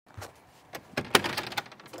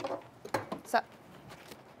So.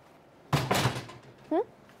 Do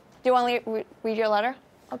you want to read your letter?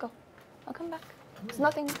 I'll go. I'll come back. It's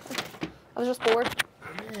nothing. I was just bored.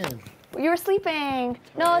 Come in. You were sleeping.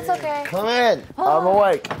 No, it's okay. Come in. I'm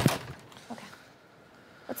awake. Okay.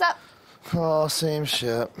 What's up? Oh, same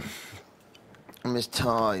shit. I'm just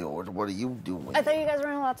tired. What are you doing? I thought you guys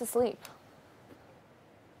weren't allowed to sleep.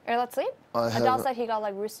 Are you allowed to sleep? Adele said he got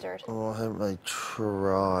like roostered. Oh, I haven't like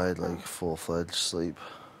tried like full-fledged sleep.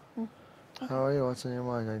 Okay. How are you? What's in your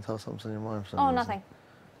mind? Can you tell something's in your mind? Oh, nothing.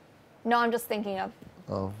 No, I'm just thinking of.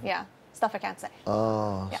 Oh. Yeah, stuff I can't say.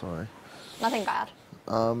 Oh, yeah. Sorry. Nothing bad.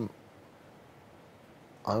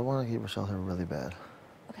 I want to keep Michelle here really bad.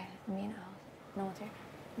 Okay, me and Allison. No one's here.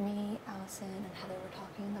 Me, Allison, and Heather were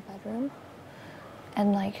talking in the bedroom.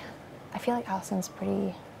 And, like, I feel like Allison's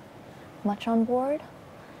pretty much on board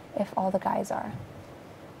if all the guys are.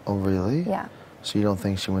 Oh, really? Yeah. So you don't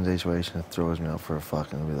think she wins HOH and throws me out for a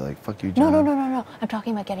fuck and be like, fuck you, John? No. I'm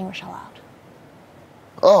talking about getting Rochelle out.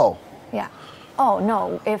 Oh. Yeah. Oh,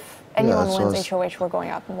 no. If anyone wins HOH, we're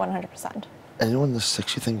going up 100%. Anyone in the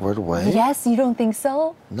 6 you think right away? Yes, you don't think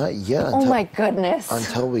so? Not yet. Oh my goodness.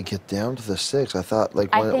 Until we get down to the 6. I thought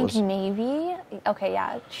like when I think maybe. Okay,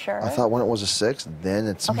 yeah, sure. I thought when it was a 6, then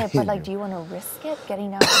it's okay, maybe. But like, do you want to risk it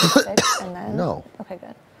getting down to the 6 and then? No. Okay,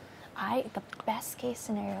 good. The best case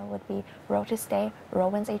scenario would be Ro to stay, Ro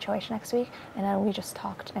wins HOH next week, and then we just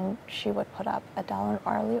talked and she would put up Adele and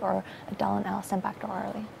Arlie or Adele and Allison back to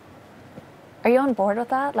Arlie. Are you on board with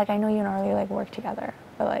that? Like, I know you and Arlie like work together,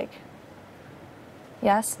 but like.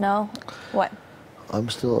 Yes? No? What? I'm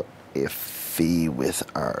still iffy with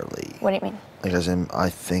Arlie. What do you mean? Like, as in, I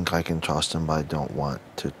think I can trust him, but I don't want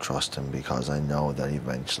to trust him because I know that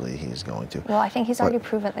eventually he's going to. Well, I think he's already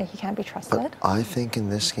proven that he can't be trusted. But I think in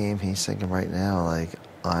this game, he's thinking right now, like,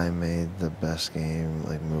 I made the best game,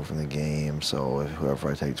 like, move in the game, so if whoever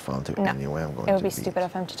I take from to anyway, I'm going to It would be stupid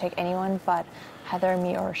of him to take anyone but Heather,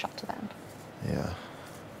 me, or Rochelle to the end. Yeah.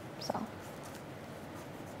 So.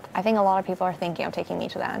 I think a lot of people are thinking of taking me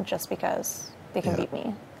to the end just because they can beat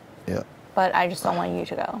me. Yeah. But I just don't want you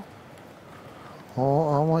to go. Oh,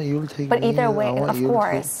 I want you to take me. But either way, of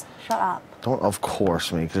course. Shut up. Don't of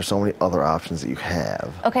course me, because there's so many other options that you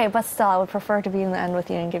have. Okay, but still, I would prefer to be in the end with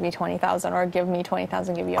you and give you 20,000, or give me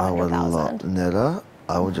 20,000, give you 100,000. I would love NEda.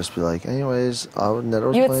 I would just be like, anyways, NEda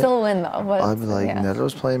was You would still win though. But I'd be like, NEda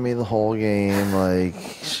was playing me the whole game. Like,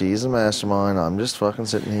 she's a mastermind. I'm just fucking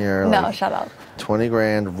sitting here. No, like, shut up. 20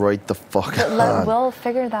 grand, right the fuck on. We'll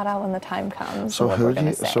figure that out when the time comes. So what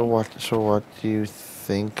do you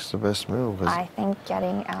think is the best move? I think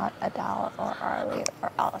getting out Adele or Arlie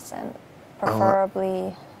or Allison,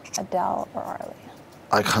 preferably Adele or Arlie.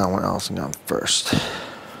 I kind of want Allison gone first.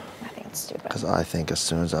 Stupid. Because I think as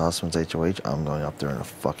soon as Allison wins HOH, I'm going up there in a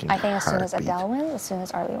fucking heartbeat. I think as soon as Adele wins, as soon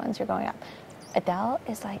as Arlie wins, you're going up. Adele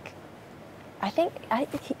is like,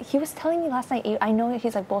 he was telling me last night, I know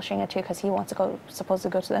he's like bullshitting it too because he wants to supposed to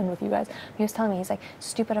go to the end with you guys. He was telling me, he's like,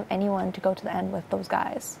 stupid of anyone to go to the end with those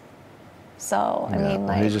guys. So, I mean,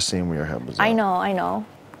 like. He's just seeing where your head was at. I know.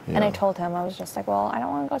 Yeah. And I told him, I was just like, well, I don't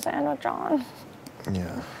want to go to the end with John.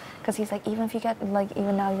 Yeah. Because he's like, even if you get, like,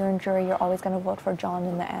 even now you're in jury, you're always going to vote for John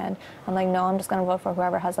in the end. I'm like, no, I'm just going to vote for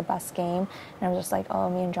whoever has the best game. And I was just like,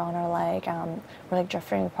 oh, me and John are like, we're like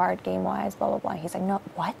drifting apart game-wise, blah, blah, blah. He's like, no,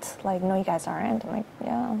 what? Like, no, you guys aren't. I'm like,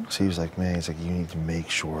 yeah. So he was like, man, he's like, you need to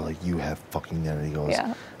make sure, like, you have fucking NEda. He goes,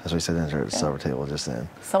 yeah. That's what he said at the supper table just then.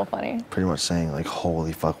 So funny. Pretty much saying, like,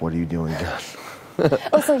 holy fuck, what are you doing, John?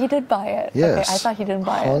 Oh, so he did buy it. Yes. Okay, I thought he didn't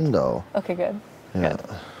buy Hundo. it. Okay, good. Yeah. Good.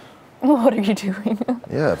 What are you doing?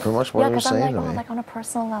 Yeah, pretty much what you're saying to me. Like on a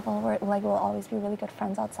personal level, we'll always be really good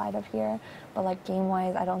friends outside of here. But like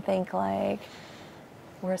game-wise, I don't think like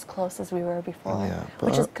we're as close as we were before. Yeah,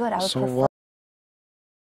 which is good. I would prefer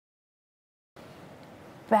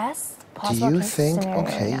best possible Do you case think? scenario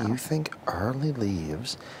Okay, now. you think Arlie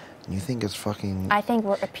leaves? And you think it's fucking? I think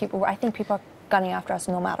people are gunning after us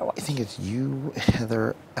no matter what. I think it's you,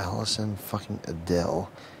 Heather, Allison, fucking Adele.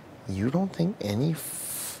 You don't think any.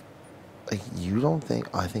 I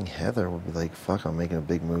think Heather would be like, fuck, I'm making a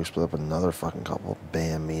big move, split up another fucking couple,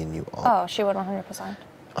 bam, me and you up. Oh, she would 100%.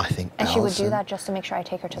 I think And Allison, she would do that just to make sure I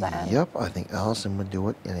take her to the end. Yep, I think Allison would do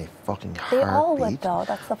it in a fucking heartbeat. They all would, though.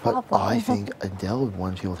 That's the problem. But I think Adele would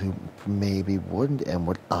want people who maybe wouldn't and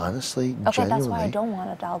would honestly, okay, genuinely... that's why I don't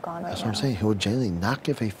want Adele gone right now. That's what I'm saying. Who would genuinely not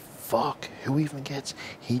give a fuck who even gets.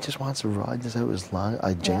 He just wants to ride this out as long...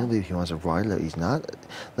 I genuinely believe he wants to ride it out. He's not...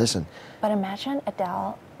 Listen. But imagine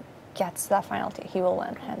Adele gets to that final two. He will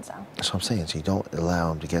win, hands down. That's what I'm saying. So you don't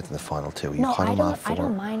allow him to get to the final two. You no, cut him off I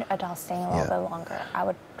don't mind Adele staying a little bit longer. I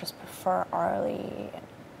would just prefer Arlie.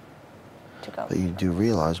 to go. But you do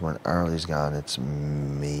realize when Arlie's gone, it's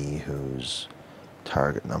me who's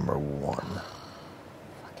target number 1.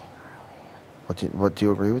 Fucking Arlie. What do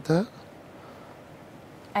you agree with that?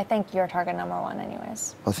 I think you're target number 1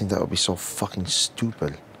 anyways. I think that would be so fucking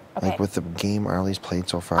stupid. Okay. Like with the game Arlie's played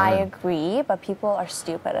so far. I agree, but people are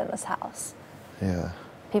stupid in this house. Yeah.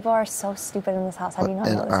 People are so stupid in this house. Have you not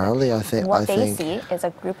noticed? And Arlie, I think... What they see is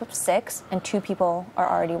a group of 6 and 2 people are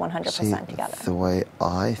already 100% together. The way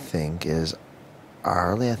I think is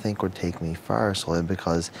Arlie, I think, would take me first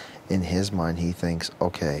because in his mind he thinks,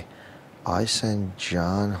 okay, I send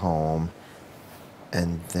John home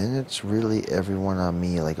and then it's really everyone on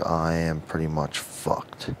me, like I am pretty much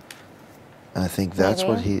fucked. And I think that's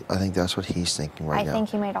what he's thinking right now. I think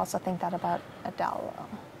he might also think that about Adele,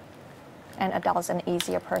 though. And Adele's an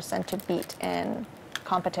easier person to beat in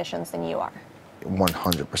competitions than you are.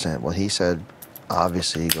 100%. Well, he said,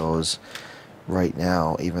 obviously, he goes, right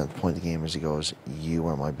now, even at the point of the game, as he goes, you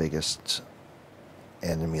are my biggest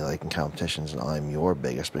enemy, like in competitions, and I'm your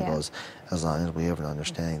biggest. But he goes, as long as we have an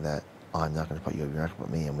understanding that I'm not going to put you up, you're not going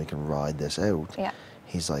to put me, and we can ride this out. Yeah.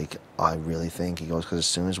 He's like, I really think, he goes, because as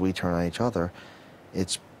soon as we turn on each other,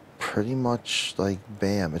 it's pretty much like,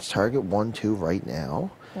 bam, it's target 1, 2 right now.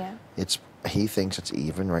 Yeah. He thinks it's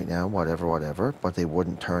even right now, whatever, but they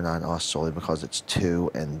wouldn't turn on us solely because it's 2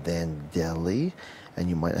 and then Delhi, and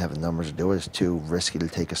you might have the numbers to do it. It's too risky to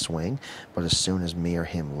take a swing, but as soon as me or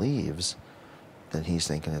him leaves, then he's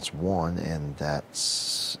thinking it's 1, and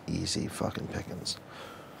that's easy fucking pickings.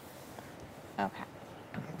 Okay.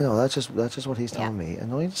 No, that's just what he's telling me. And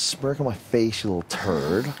don't you just smirk on my face, you little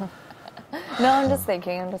turd. No, I'm just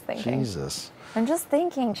thinking. Jesus. I'm just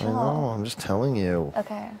thinking, chill. I know, I'm just telling you.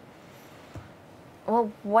 Okay.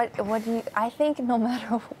 Well, what do you... I think no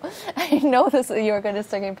matter... I know this, you're going to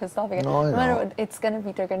start getting pissed off again. No, I know. No matter what, it's going to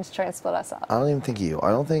be... They're going to try and split us up. I don't even think you.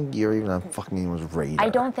 I don't think you're even on fucking anyone's radar. I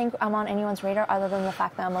don't think I'm on anyone's radar other than the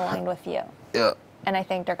fact that I'm aligned with you. Yeah. And I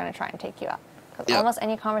think they're going to try and take you out. Because almost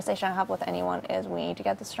any conversation I have with anyone is, we need to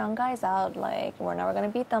get the strong guys out. Like, we're never going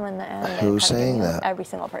to beat them in the end. Who's saying that? Every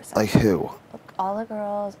single person. Like who? All the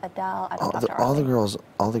girls, Adele, I don't talk to all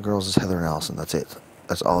the girls is Heather and Allison. That's it.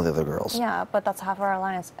 That's all the other girls. Yeah, but that's half our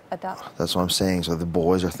alliance, Adele. That's what I'm saying. So the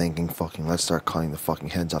boys are thinking, fucking, let's start cutting the fucking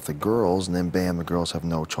heads off the girls, and then bam, the girls have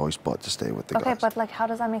no choice but to stay with the guys. Okay, but like, how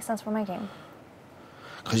does that make sense for my game?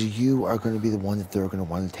 Because you are going to be the one that they're going to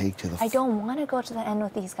want to take to the... I don't want to go to the end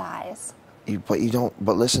with these guys. But you don't...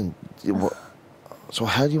 But listen... So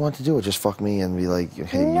how do you want to do it? Just fuck me and be like,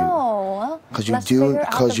 hey, no. Because you do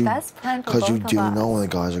know when the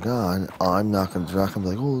guys are gone, they're not gonna be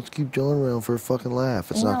like, oh, let's keep John around for a fucking laugh.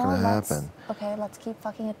 It's not gonna happen. Okay, let's keep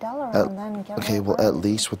fucking Adele around then and get okay, well, at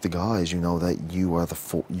least with the guys, you know that you are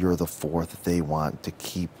you're the 4th that they want to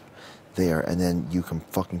keep there, and then you can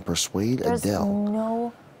fucking persuade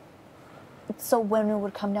Adele. So when it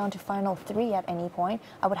would come down to final 3 at any point,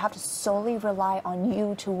 I would have to solely rely on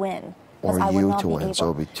you to win. Or you to win, so it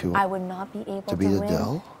would be 2. I would not be able to beat win.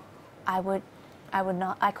 Adele? I would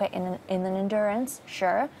not. I quit in an endurance,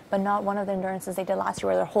 sure, but not one of the endurances they did last year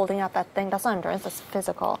where they're holding out that thing. That's not endurance. That's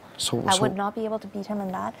physical. I would not be able to beat him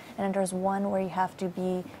in that. And there's one where you have to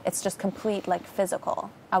be. It's just complete like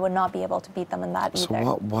physical. I would not be able to beat them in that either.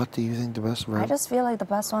 So what do you think the best? I just feel like the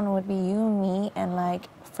best one would be you, me, and like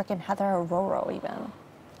freaking Heather or Roro even.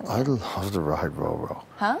 I'd love to ride Roro.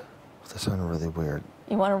 Huh? That sounded really weird.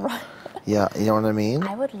 You want to ride? Yeah, you know what I mean?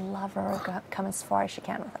 I would love her to come as far as she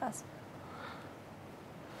can with us.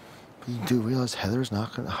 But you do realize Heather's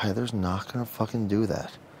not gonna fucking do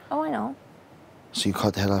that. Oh, I know. So you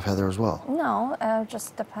cut the head off Heather as well? No, it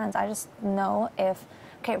just depends. I just know if...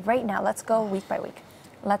 Okay, right now, let's go week by week.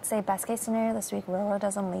 Let's say best case scenario this week, Roro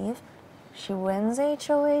doesn't leave. She wins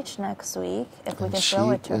HOH next week, if we can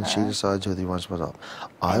throw it to her. And she decides who he wants to put up.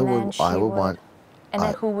 I would want... And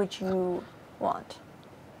then who would you want?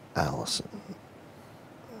 Allison.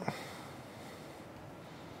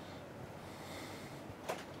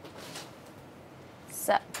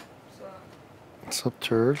 Sup? What's up,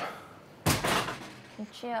 turd?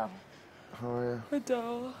 Chill. How are you?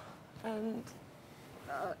 Adele and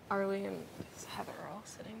Arlie and Heather are all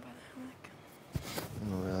sitting by the hammock.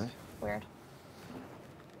 Oh, really? Weird.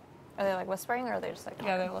 Are they like whispering or are they just like...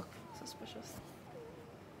 Yeah, they look suspicious.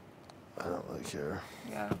 I don't really care.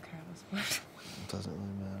 Yeah, I don't care this much. It doesn't really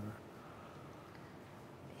matter.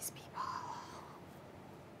 These people.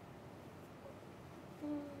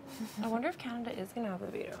 I wonder if Canada is going to have a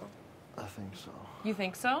veto. I think so. You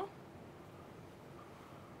think so?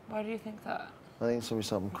 Why do you think that? I think it's going to be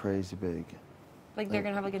something crazy big. Like they're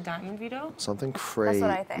going to have like a diamond veto? Something crazy.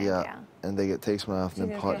 That's what I think, yeah. And they take someone off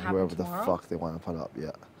and then put whoever the fuck they want to put up,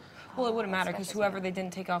 yeah. Well, it wouldn't matter That's because good. whoever they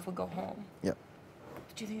didn't take off would go home. Yep.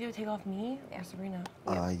 Do you think they would take off me Yeah. or Sabrina?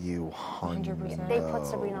 You 100%. They put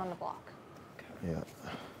Sabrina on the block. Yeah.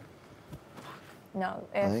 No,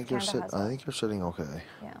 I if think you're Canada has I one. think you're sitting okay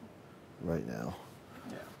Yeah. right now.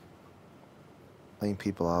 Yeah. I think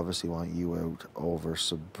people obviously want you out over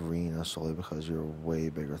Sabrina solely because you're a way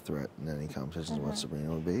bigger threat in any competition than what Sabrina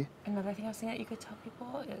would be. Another thing I was saying that you could tell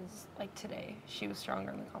people is, like, today, she was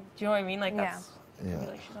stronger in the competition. Do you know what I mean? Like, Yeah. that's... It could be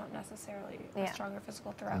Yeah. like, she's not necessarily Yeah. a stronger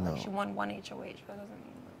physical threat. No. Like, she won one HOH, but that doesn't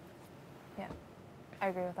mean... Yeah. I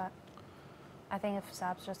agree with that. I think if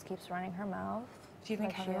Sabs just keeps running her mouth. Do you think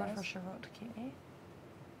like she Heather would is, for sure vote to keep me?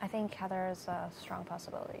 I think Heather is a strong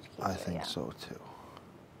possibility to keep I you, think yeah. so too.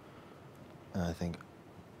 And I think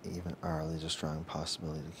even Arlie's a strong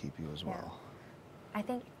possibility to keep you as Yeah. well. I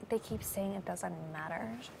think they keep saying it doesn't matter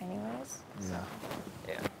anyways. Yeah.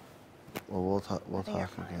 Yeah. Well, we'll talk. We'll I think you're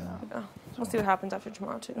talk fine, again. though. Yeah. We'll see what happens after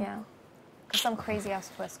tomorrow, too. Yeah. 'Cause some crazy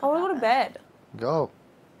ass twist. I want to could go to happen. bed. Go.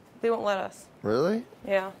 They won't let us. Really?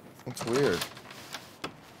 Yeah. That's weird.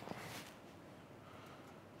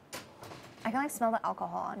 I can like smell the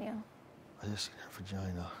alcohol on you. I just seen her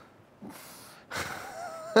vagina.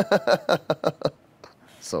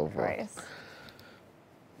 So far. Grace.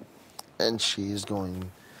 And she's going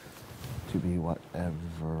to be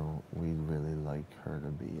whatever we'd really like her to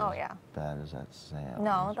be. Oh, as yeah. bad as that sounds.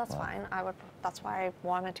 No, that's but fine. That's why I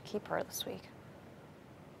wanted to keep her this week.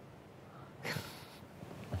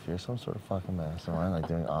 If you're some sort of fucking mastermind, like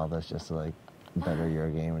doing all this just to like better your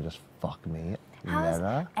game and just fuck me, How's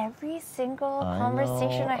NEda. every single I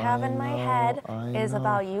conversation know, I have in I my know, head I is know.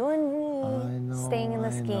 about you and I me know, staying in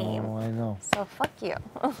this I game. know, I know. So fuck you.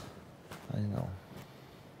 I know.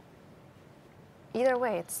 Either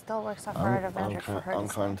way, it still works out for her advantage for her I'm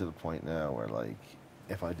to kind stay. of to the point now where like,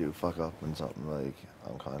 if I do fuck up in something, like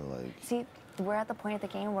I'm kind of like. See, we're at the point of the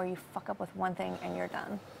game where you fuck up with one thing and you're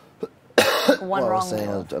done. Like one Well, I wrong was saying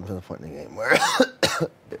move. I'm to the point in the game where,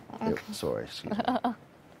 sorry, excuse me,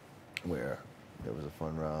 where it was a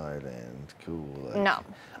fun ride and cool. Like, No.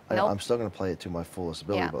 Nope. I'm still gonna play it to my fullest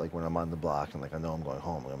ability, Yeah. but like when I'm on the block and like I know I'm going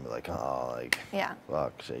home, I'm gonna be like, oh, like, Yeah.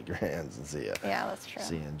 fuck, shake your hands and see ya. Yeah, that's true.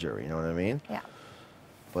 See you in jury. You know what I mean? Yeah.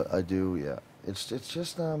 But I do, yeah. It's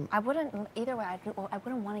just I wouldn't, either way, I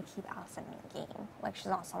wouldn't want to keep Allison in the game. Like, she's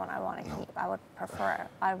not someone I want to keep. I would prefer,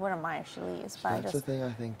 I wouldn't mind if she leaves, but that's the thing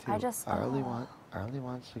I think too. I just, Arlie oh. Arlie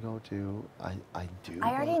wants to go to. I do.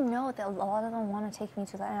 I already know that a lot of them want to take me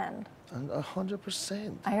to the end.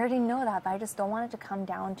 100%. I already know that, but I just don't want it to come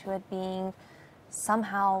down to it being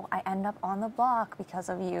somehow I end up on the block because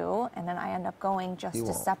of you, and then I end up going just You to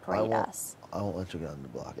won't. separate us. I won't let you get on the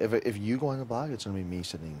block. If you go on the block, it's gonna be me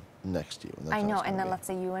sitting next to you. And that's I how know, it's and gonna then be. let's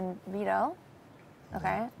say you and Vito,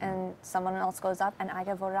 okay, and someone else goes up, and I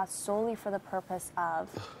get voted out solely for the purpose of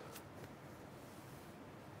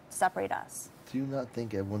separate us. Do you not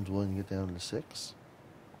think everyone's willing to get down to 6?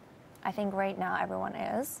 I think right now everyone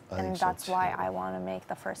is, I and think so, that's why too. I want to make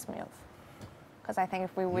the first move. Because I think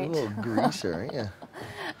if we You wait, little greaser, ain't you?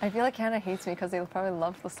 I feel like Canada hates me because they probably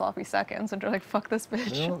love the sloppy seconds, and they're like, "Fuck this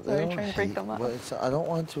bitch," so I try and break them up. Well, I don't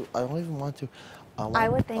want to. I don't even want to. I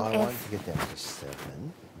would think I want if- to get down to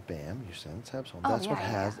 7. Bam, you send tabs home. Oh, That's what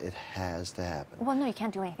yeah, yeah. it has to happen. Well, no, you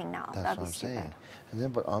can't do anything now. That's That'd what be I'm stupid. saying. And then,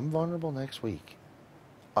 but I'm vulnerable next week.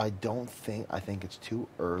 I think it's too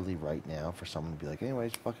early right now for someone to be like,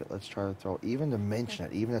 anyways, fuck it, let's try to throw, even to mention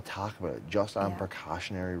it, even to talk about it, just on Yeah.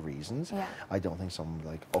 precautionary reasons. Yeah. I don't think someone would be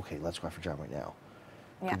like, okay, let's go after John right now.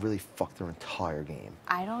 Yeah. Could really fuck their entire game.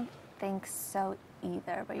 I don't think so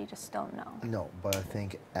either, but you just don't know. No, but I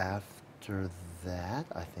think after that,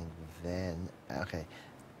 okay,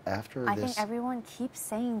 after I this, think everyone keeps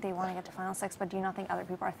saying they want to get to Final Six, but do you not think other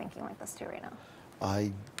people are thinking like this too right now?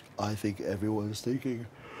 I think everyone's thinking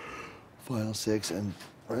Final 6 and,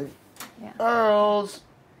 right? Yeah. Earls!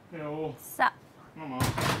 Yo, So, come on.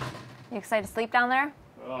 you excited to sleep down there?